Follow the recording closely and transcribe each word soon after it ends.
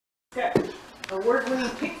Got award-winning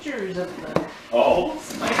pictures of the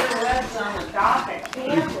spider webs on the dock at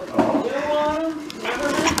camp with glue on them. Remember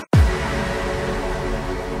that?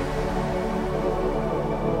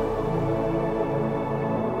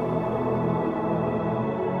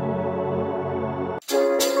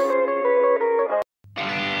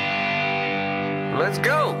 Let's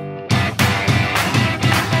go!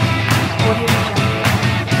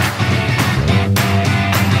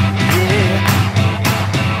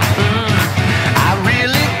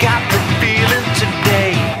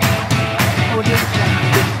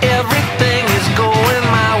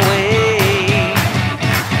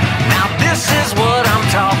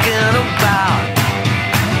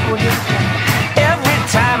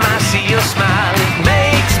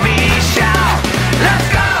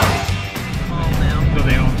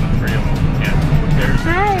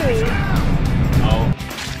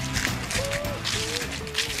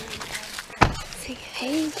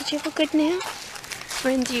 Hey, did you have a good nap?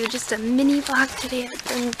 We're going to do just a mini vlog today at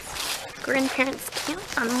Gwen's grandparents' camp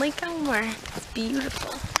on Lake Elmore. It's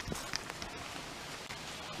beautiful.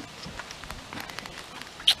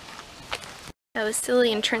 I was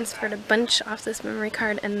silly and transferred a bunch off this memory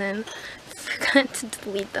card and then forgot to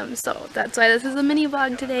delete them. So that's why this is a mini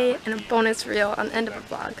vlog today and a bonus reel on the end of a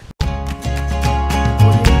vlog.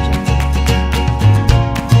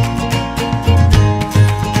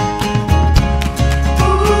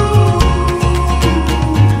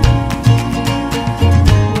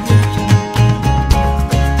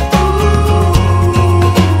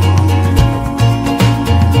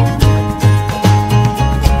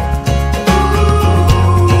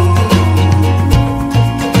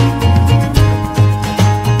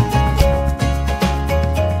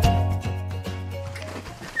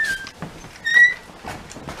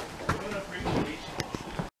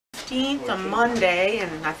 On Monday,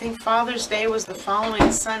 and I think Father's Day was the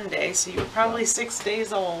following Sunday, so you were probably 6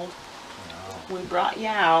 days old. We brought you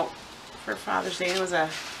out for Father's Day. It was a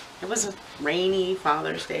rainy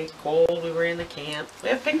Father's Day, cold. We were in the camp. We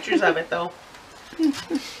have pictures of it though.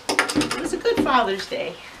 It was a good Father's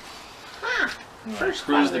Day. First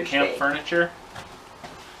Father's the camp Day. Furniture.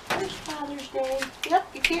 First Father's Day. Yep,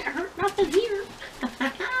 you can't hurt nothing here.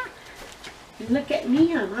 Look at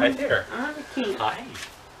me, I'm Right there. on the camp. Hi.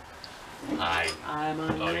 Hi. I'm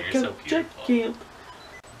on Oh, the you're so culture beautiful. camp.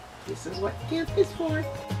 This is what camp is for.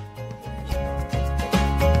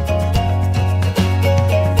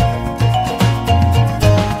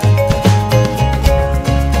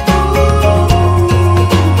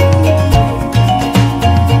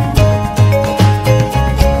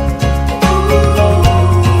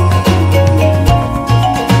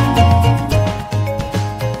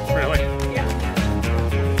 Really? Yeah.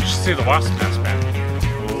 You should see the wasp nest, man.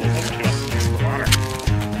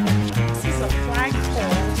 This is a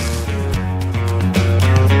flagpole.